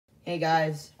Hey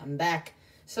guys, I'm back.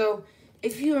 So,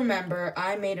 if you remember,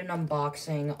 I made an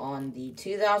unboxing on the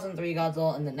 2003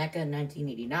 Godzilla and the Neca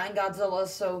 1989 Godzilla.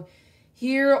 So,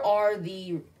 here are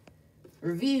the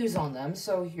reviews on them.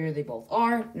 So, here they both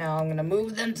are. Now, I'm going to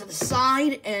move them to the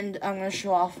side, and I'm going to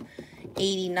show off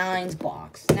 89's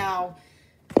box. Now,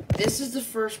 this is the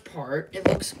first part. It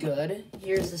looks good.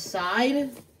 Here's the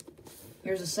side.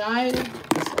 Here's the side.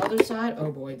 This other side.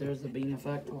 Oh boy, there's the beam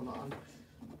effect. Hold on.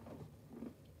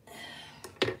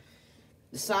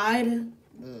 The side,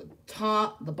 the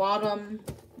top, the bottom,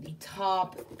 the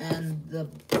top, and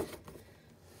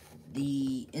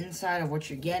the inside of what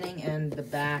you're getting, and the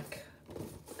back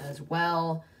as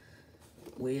well,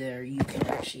 where you can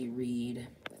actually read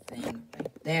the thing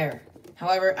right there.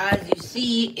 However, as you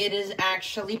see, it is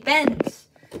actually bent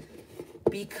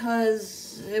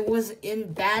because it was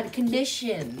in bad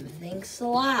condition. Thanks a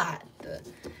lot.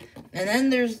 And then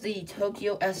there's the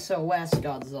Tokyo SOS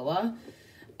Godzilla.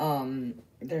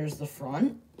 There's the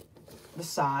front, the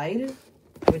side,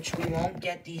 which we won't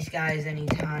get these guys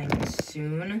anytime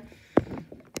soon,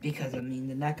 because, I mean,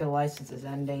 the NECA license is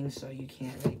ending, so you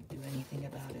can't really do anything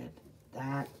about it.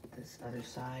 This other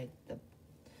side, the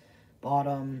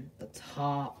bottom, the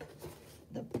top,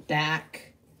 the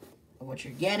back of what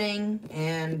you're getting,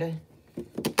 and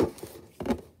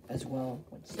as well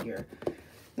what's here.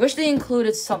 Wish they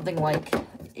included something like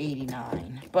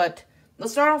 89, but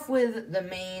let's start off with the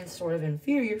main sort of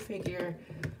inferior figure,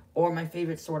 or my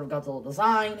favorite sort of Godzilla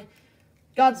design,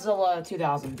 Godzilla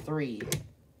 2003.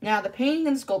 Now, the painting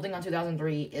and sculpting on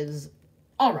 2003 is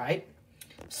alright.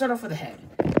 Start off with the head.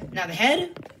 Now, the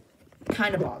head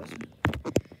kind of bothers me.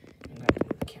 I'm gonna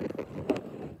move the camera.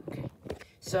 Okay.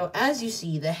 So, as you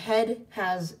see, the head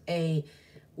has a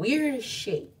weird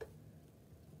shape.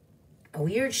 A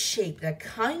weird shape that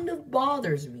kind of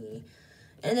bothers me.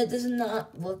 And it does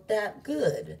not look that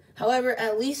good. However,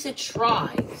 at least it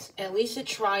tries. At least it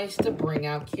tries to bring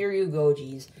out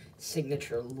Kiryu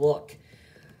signature look.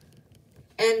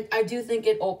 And I do think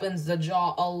it opens the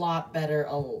jaw a lot better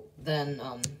than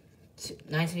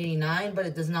 1989, but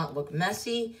it does not look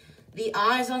messy. The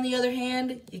eyes, on the other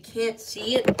hand, you can't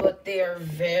see it, but they are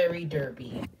very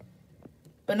derpy.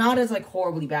 But not as, like,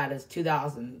 horribly bad as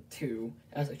 2002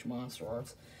 SH Monster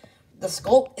Arts. The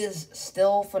sculpt is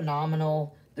still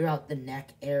phenomenal throughout the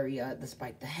neck area,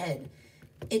 despite the head.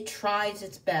 It tries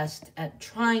its best at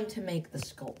trying to make the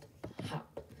sculpt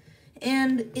pop.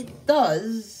 And it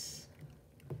does.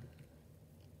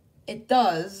 It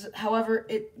does. However,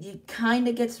 it kind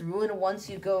of gets ruined once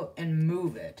you go and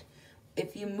move it.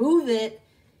 If you move it,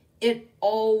 it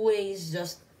always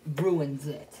just ruins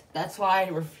it. That's why I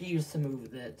refuse to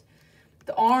move it.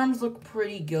 The arms look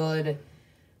pretty good.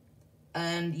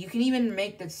 And you can even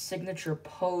make the signature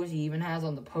pose he even has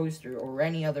on the poster, or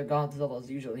any other Godzillas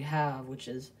usually have, which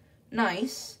is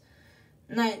nice.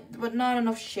 But not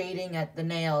enough shading at the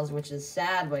nails, which is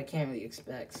sad, but I can't really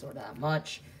expect sort of that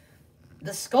much.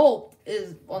 The sculpt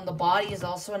on the body is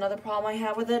also another problem I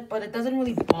have with it, but it doesn't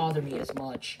really bother me as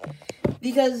much.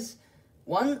 Because,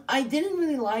 one, I didn't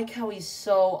really like how he's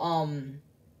so,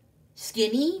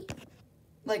 skinny.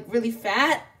 Like, really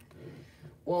fat.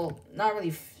 Well, not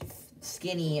really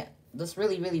skinny, just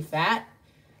really, really fat.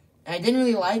 I didn't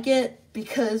really like it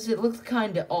because it looked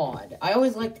kind of odd. I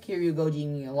always liked Kiryu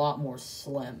being a lot more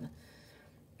slim.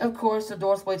 Of course, the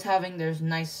dorsal plates there's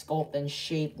nice sculpt and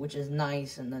shape, which is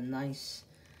nice, and the nice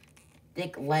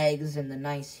thick legs and the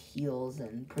nice heels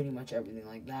and pretty much everything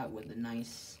like that with the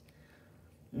nice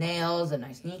nails and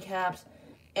nice kneecaps.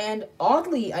 And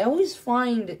oddly, I always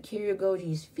find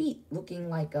Kiryu feet looking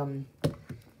like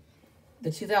the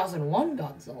 2001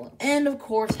 Godzilla, and of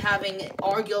course having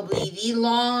arguably the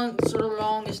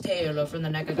longest tail from the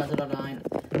NECA Godzilla line.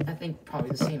 I think probably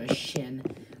the same as Shin,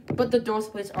 but the dorsal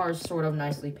plates are sort of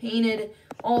nicely painted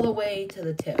all the way to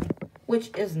the tip, which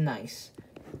is nice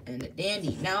and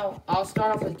dandy. Now I'll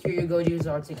start off with Kiryu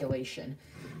articulation.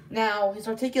 Now his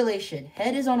articulation,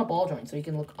 head is on a ball joint, so he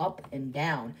can look up and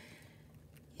down.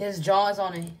 His jaw is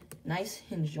on a nice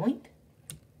hinge joint.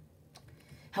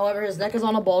 However, his neck is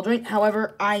on a ball joint.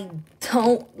 However, I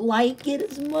don't like it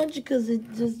as much because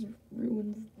it just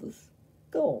ruins the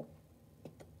skull.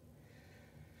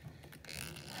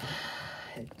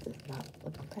 It does not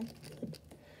look that good.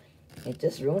 It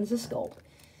just ruins the skull.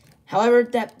 However,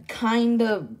 that kind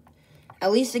of,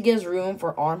 at least it gives room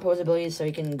for arm posability, so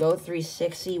you can go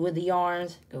 360 with the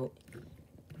arms. Go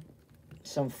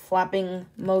some flapping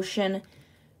motion.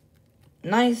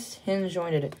 Nice hinge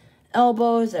jointed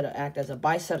elbows that act as a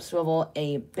bicep swivel,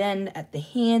 a bend at the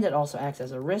hand that also acts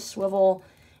as a wrist swivel,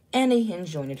 and a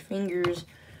hinge jointed fingers.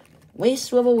 Waist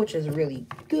swivel, which is really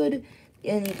good.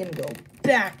 And you can go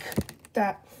back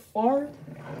that far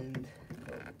and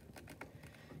go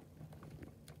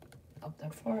up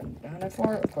that far, down that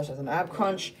far. Of course, there's an ab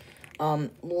crunch.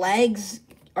 Legs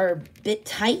are a bit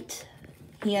tight.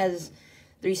 He has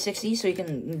 360, so you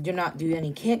can do not do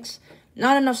any kicks.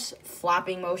 Not enough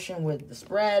flapping motion with the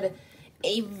spread.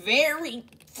 A very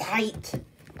tight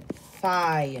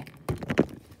thigh.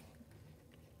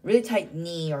 Really tight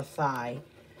knee or thigh,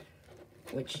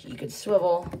 which you could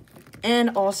swivel.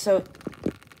 And also,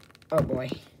 oh boy,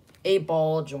 a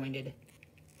ball jointed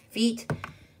feet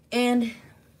and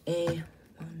a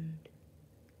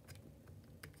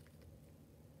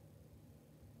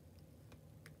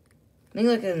I think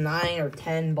like a 9 or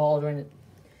 10 ball jointed,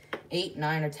 8,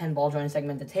 9, or 10 ball jointed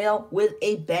segmented tail with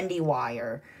a bendy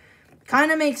wire.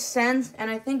 Kind of makes sense, and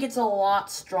I think it's a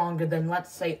lot stronger than,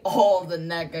 let's say, all the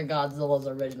Neca Godzillas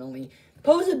originally.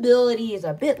 Posability is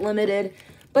a bit limited,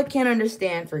 but can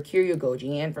understand for Kiryu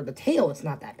Goji, and for the tail, it's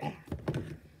not that bad.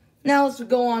 Now let's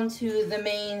go on to the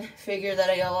main figure that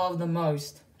I love the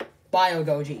most, Bio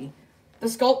Goji. The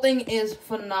sculpting is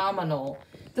phenomenal,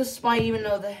 despite even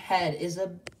though the head is a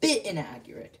bit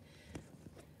inaccurate.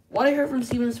 What I heard from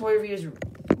Steven's Toy Review's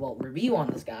review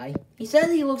on this guy, he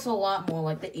says he looks a lot more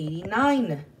like the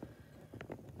 89.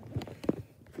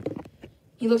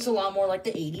 He looks a lot more like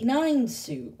the 89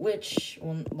 suit, which,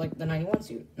 well, like the 91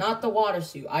 suit, not the water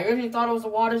suit. I originally thought it was a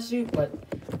water suit, but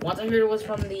once I heard it was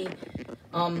from the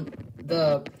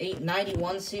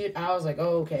 891 suit, I was like,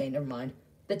 oh, okay, never mind.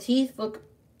 The teeth look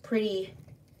pretty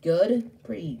good,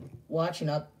 actually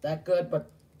not that good,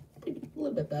 but a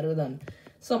little bit better than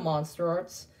some monster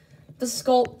arts. The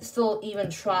sculpt still even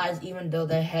tries, even though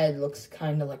the head looks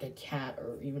kind of like a cat,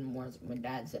 or even more, as my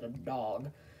dad said, a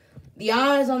dog. The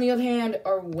eyes, on the other hand,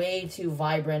 are way too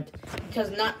vibrant,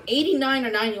 because not 89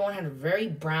 or 91 had very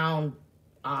brown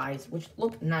eyes, which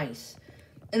look nice.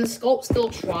 And the sculpt still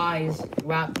tries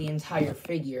throughout the entire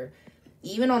figure,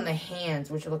 even on the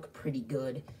hands, which look pretty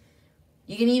good.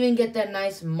 You can even get that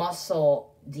nice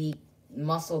muscle detail,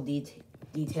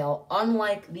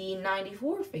 unlike the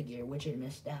 94 figure, which it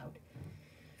missed out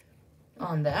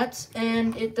on that.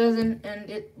 And it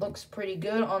looks pretty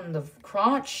good on the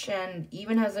crotch, and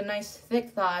even has a nice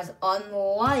thick thighs,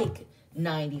 unlike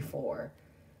 94.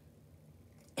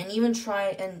 And even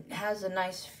has a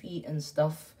nice feet and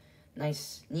stuff,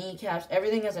 nice kneecaps.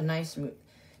 Everything has a nice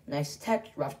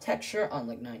rough texture,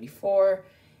 unlike 94,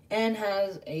 and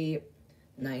has a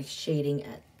nice shading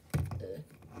at the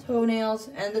toenails,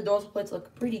 and the dorsal plates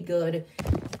look pretty good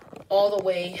all the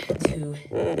way to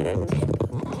the tip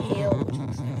of the tail, which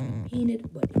is kind of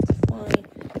painted, but it's fine.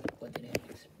 What did I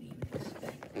even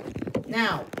expect?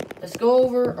 Now, let's go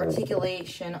over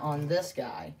articulation on this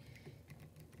guy.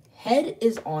 Head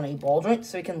is on a ball joint,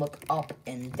 so he can look up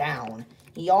and down.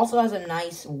 He also has a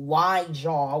nice wide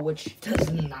jaw, which does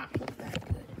not look that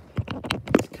good.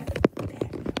 It's kind of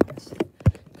bad, honestly.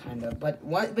 Kind of,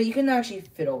 but you can actually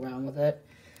fiddle around with it.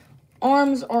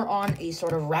 Arms are on a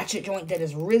sort of ratchet joint that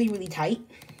is really, really tight.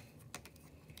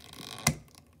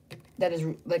 That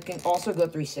can also go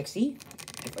 360,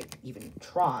 if I even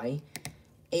try.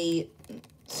 A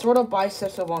sort of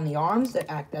bicep swivel on the arms that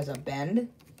act as a bend.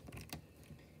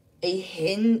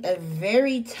 A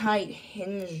very tight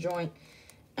hinge joint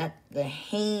at the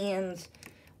hands,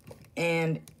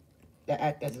 and that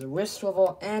act as a wrist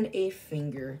swivel, and a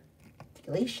finger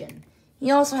articulation. He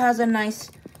also has a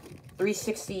nice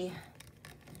 360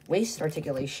 waist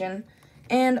articulation,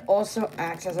 and also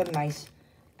acts as a nice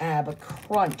ab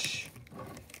crunch.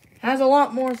 Has a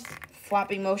lot more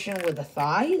flapping motion with the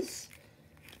thighs,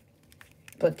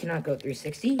 but cannot go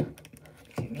 360.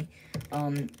 Excuse me.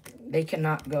 They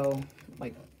cannot go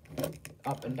like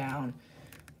up and down,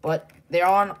 but they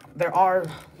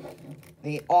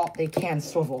can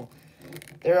swivel.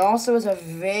 There also is a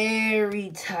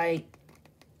very tight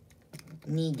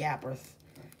knee gap or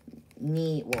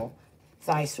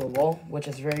thigh swivel, which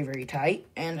is very, very tight,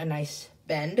 and a nice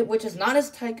bend, which is not as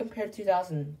tight compared to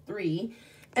 2003,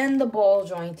 and the ball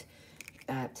joint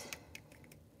at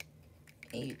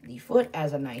the foot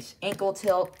has a nice ankle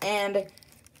tilt, and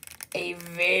a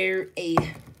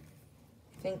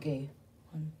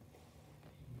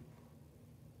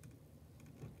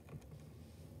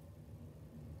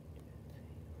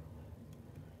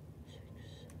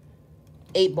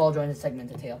 8 ball jointed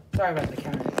segmented tail. Sorry about the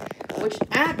counter. Which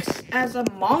acts as a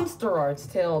monster arts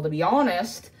tail, to be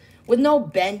honest, with no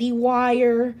bendy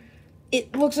wire.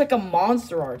 It looks like a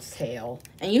monster arts tail,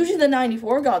 and usually the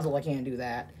 94 Godzilla can't do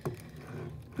that.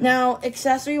 Now,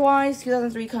 accessory-wise,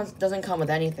 2003 doesn't come with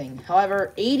anything.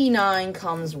 However, 89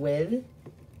 comes with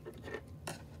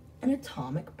an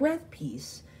atomic breath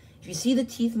piece. If you see the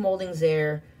teeth moldings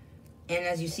there, and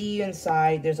as you see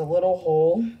inside, there's a little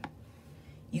hole.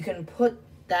 You can put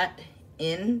that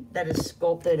in that is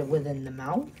sculpted within the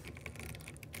mouth.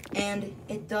 And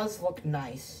it does look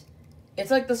nice.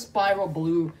 It's like the spiral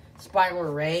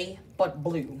array, but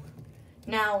blue.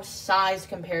 Now, size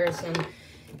comparison.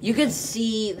 You could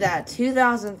see that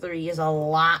 2003 is a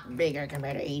lot bigger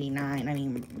compared to 89. I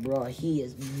mean, bro, he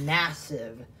is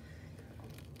massive.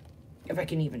 If I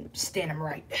can even stand him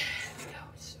right.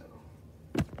 Let's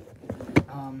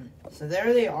go. So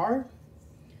there they are.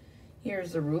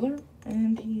 Here's the ruler,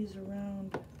 and he's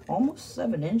around almost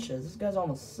 7 inches. This guy's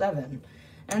almost 7.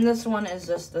 And this one is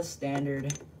just the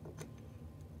standard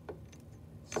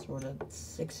sort of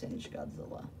 6-inch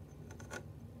Godzilla.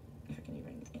 If I can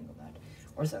even handle that.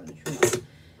 Or 7-inch.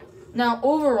 Now,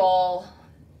 overall,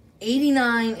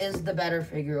 89 is the better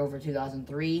figure over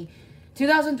 2003.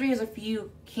 2003 has a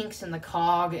few kinks in the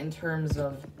cog in terms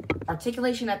of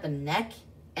articulation at the neck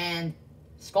and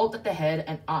sculpt at the head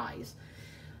and eyes.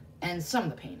 And some of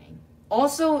the painting.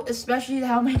 Also, especially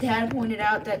how my dad pointed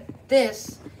out that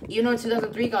this, even though it's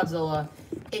 2003 Godzilla,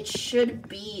 it should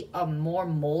be more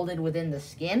molded within the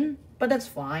skin, but that's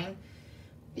fine.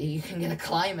 You can get a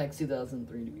Climax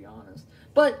 2003, to be honest.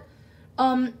 But,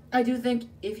 I do think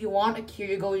if you want a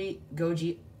Kiryu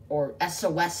Goji or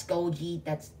SOS Goji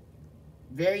that's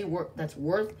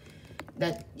worth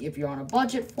that if you're on a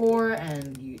budget for,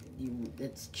 and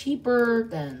it's cheaper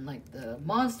than like the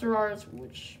Monster Arts,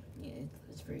 which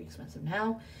it's very expensive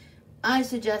now, I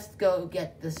suggest go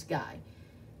get this guy.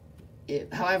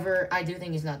 However, I do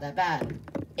think he's not that bad.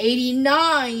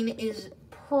 89 is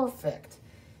perfect.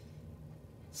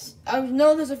 I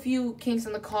know there's a few kinks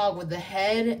in the cog with the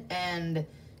head and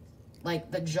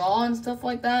like the jaw and stuff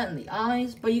like that and the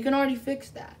eyes, but you can already fix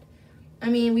that. I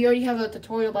mean, we already have a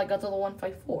tutorial by Godzilla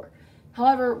 154.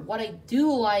 However, what I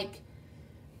do like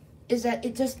is that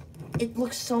it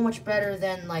looks so much better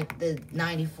than like the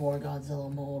 94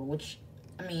 Godzilla mold, which,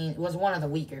 I mean, was one of the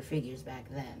weaker figures back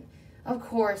then. Of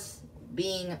course,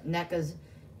 being NECA's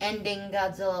ending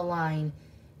Godzilla line,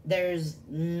 there's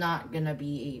no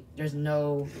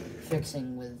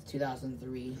fixing with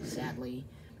 2003, sadly.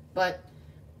 But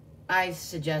I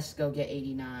suggest go get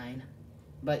 89.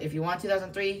 But if you want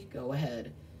 2003, go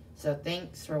ahead. So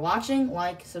thanks for watching.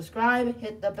 Like, subscribe,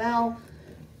 hit the bell,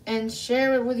 and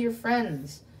share it with your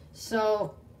friends.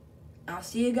 So I'll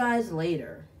see you guys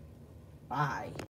later. Bye.